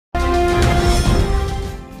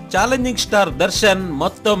Challenging star Darshan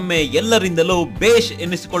ಮತ್ತೊಮ್ಮೆ ಎಲ್ಲರಿಂದಲೂ ಬೇಷ್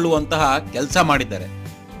ಎನಿಸಿಕೊಳ್ಳುವಂತಹ ಕೆಲಸ ಮಾಡಿದ್ದಾರೆ.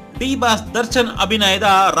 ಡಿಬಾಸ್ ದರ್ಶನ್ ಅಭಿನಯದ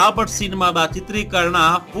ರಾಬರ್ಟ್ ಸಿನಿಮಾದ ಚಿತ್ರೀಕರಣ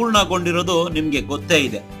ಪೂರ್ಣಗೊಂಡಿರೋದು ನಿಮ್ಗೆ ಗೊತ್ತೇ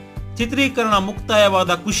ಇದೆ. ಚಿತ್ರೀಕರಣ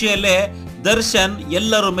ಮುಕ್ತಾಯವಾದ ಖುಷಿಯಲ್ಲೇ ದರ್ಶನ್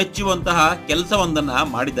ಎಲ್ಲರೂ ಮೆಚ್ಚುವಂತಹ ಕೆಲಸವೊಂದನ್ನ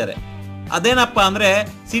ಮಾಡಿದ್ದಾರೆ. ಅದೇನಪ್ಪಾ ಅಂದ್ರೆ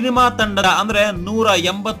ಸಿನಿಮಾ ತಂಡದ ಅಂದ್ರೆ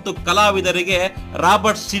 180 ಕಲಾವಿದರಿಗೆ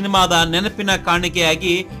ರಾಬರ್ಟ್ ಸಿನಿಮಾದ ನೆನಪಿನ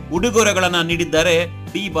ಕಾಣಿಕೆಯಾಗಿ ಉಡುಗೊರೆಗಳನ್ನ ನೀಡಿದ್ದಾರೆ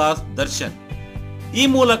ಡಿಬಾಸ್ ದರ್ಶನ್. ಈ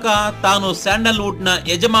ಮೂಲಕ ತಾನು ಸ್ಯಾಂಡಲ್ವುಡ್ ನ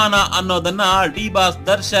ಯಜಮಾನ ಅನ್ನೋದನ್ನ ಡಿಬಾಸ್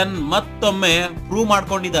ದರ್ಶನ್ ಮತ್ತೊಮ್ಮೆ ಪ್ರೂವ್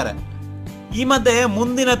ಮಾಡ್ಕೊಂಡಿದ್ದಾರೆ. ಈ ಮಧ್ಯೆ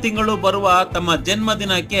ಮುಂದಿನ ತಿಂಗಳು ಬರುವ ತಮ್ಮ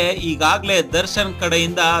ಜನ್ಮದಿನಕ್ಕೆ ಈಗಾಗಲೇ ದರ್ಶನ್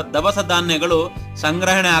ಕಡೆಯಿಂದ ದವಸ ಧಾನ್ಯಗಳು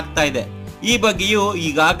ಸಂಗ್ರಹಣೆ ಆಗ್ತಾ ಇದೆ. ಈ ಬಗ್ಗೆಯೂ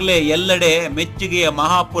ಈಗಾಗಲೇ ಎಲ್ಲೆಡೆ ಮೆಚ್ಚುಗೆಯ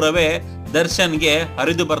ಮಹಾಪುರವೇ ದರ್ಶನ್ಗೆ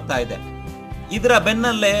ಹರಿದು ಬರ್ತಾ ಇದೆ. ಇದರ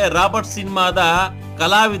ಬೆನ್ನಲ್ಲೇ ರಾಬರ್ಟ್ ಸಿನಿಮಾದ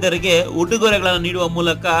ಕಲಾವಿದರಿಗೆ ಉಡುಗೊರೆಗಳನ್ನು ನೀಡುವ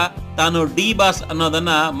ಮೂಲಕ ತಾನು ಡಿಬಾಸ್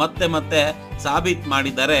ಅನ್ನೋದನ್ನ ಮತ್ತೆ ಮತ್ತೆ ಸಾಬೀತು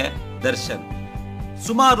ಮಾಡಿದ್ದಾರೆ ದರ್ಶನ್.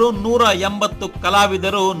 ಸುಮಾರು 180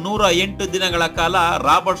 ಕಲಾವಿದರು 108 ದಿನಗಳ ಕಾಲ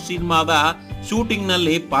ರಾಬರ್ಟ್ ಸಿನಿಮಾದ ಶೂಟಿಂಗ್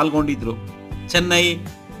ನಲ್ಲಿ ಪಾಲ್ಗೊಂಡಿದ್ರು. ಚೆನ್ನೈ,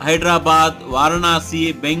 ಹೈದರಾಬಾದ್, ವಾರಣಾಸಿ,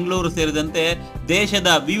 ಬೆಂಗಳೂರು ಸೇರಿದಂತೆ ದೇಶದ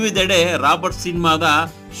ವಿವಿಧೆಡೆ ರಾಬರ್ಟ್ ಸಿನಿಮಾದ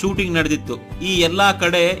ಶೂಟಿಂಗ್ ನಡೆದಿತ್ತು. ಈ ಎಲ್ಲಾ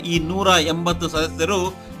ಕಡೆ ಈ 180 ಸದಸ್ಯರು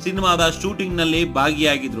ಸಿನಿಮಾದ ಶೂಟಿಂಗ್ ನಲ್ಲಿ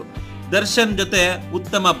ಭಾಗಿಯಾಗಿದ್ರು. ದರ್ಶನ್ ಜೊತೆ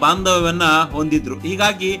ಉತ್ತಮ ಬಾಂಧವ್ಯವನ್ನ ಹೊಂದಿದ್ರು.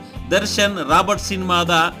 ಹೀಗಾಗಿ ದರ್ಶನ್ ರಾಬರ್ಟ್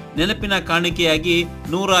ಸಿನಿಮಾದ ನೆನಪಿನ ಕಾಣಿಕೆಯಾಗಿ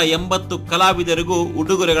 180 ಕಲಾವಿದರಿಗೂ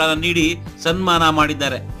ಉಡುಗೊರೆಗಳನ್ನು ನೀಡಿ ಸನ್ಮಾನ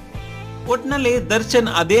ಮಾಡಿದ್ದಾರೆ. ಒಟ್ನಲ್ಲಿ ದರ್ಶನ್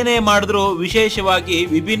ಅದೇನೇ ಮಾಡಿದ್ರು ವಿಶೇಷವಾಗಿ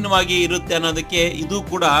ವಿಭಿನ್ನವಾಗಿ ಇರುತ್ತೆ ಅನ್ನೋದಕ್ಕೆ ಇದು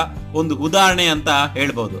ಕೂಡ ಒಂದು ಉದಾಹರಣೆ ಅಂತ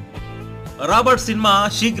ಹೇಳ್ಬೋದು. ರಾಬರ್ಟ್ ಸಿನಿಮಾ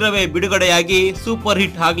ಶೀಘ್ರವೇ ಬಿಡುಗಡೆಯಾಗಿ ಸೂಪರ್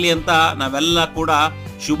ಹಿಟ್ ಆಗ್ಲಿ ಅಂತ ನಾವೆಲ್ಲ ಕೂಡ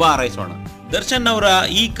ಶುಭ ಹಾರೈಸೋಣ. ದರ್ಶನ್ ಅವರ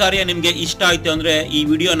ಈ ಕಾರ್ಯ ನಿಮ್ಗೆ ಇಷ್ಟ ಆಯ್ತು ಅಂದ್ರೆ ಈ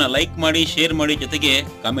ವಿಡಿಯೋನ ಲೈಕ್ ಮಾಡಿ, ಶೇರ್ ಮಾಡಿ, ಜೊತೆಗೆ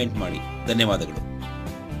ಕಮೆಂಟ್ ಮಾಡಿ. ಧನ್ಯವಾದಗಳು.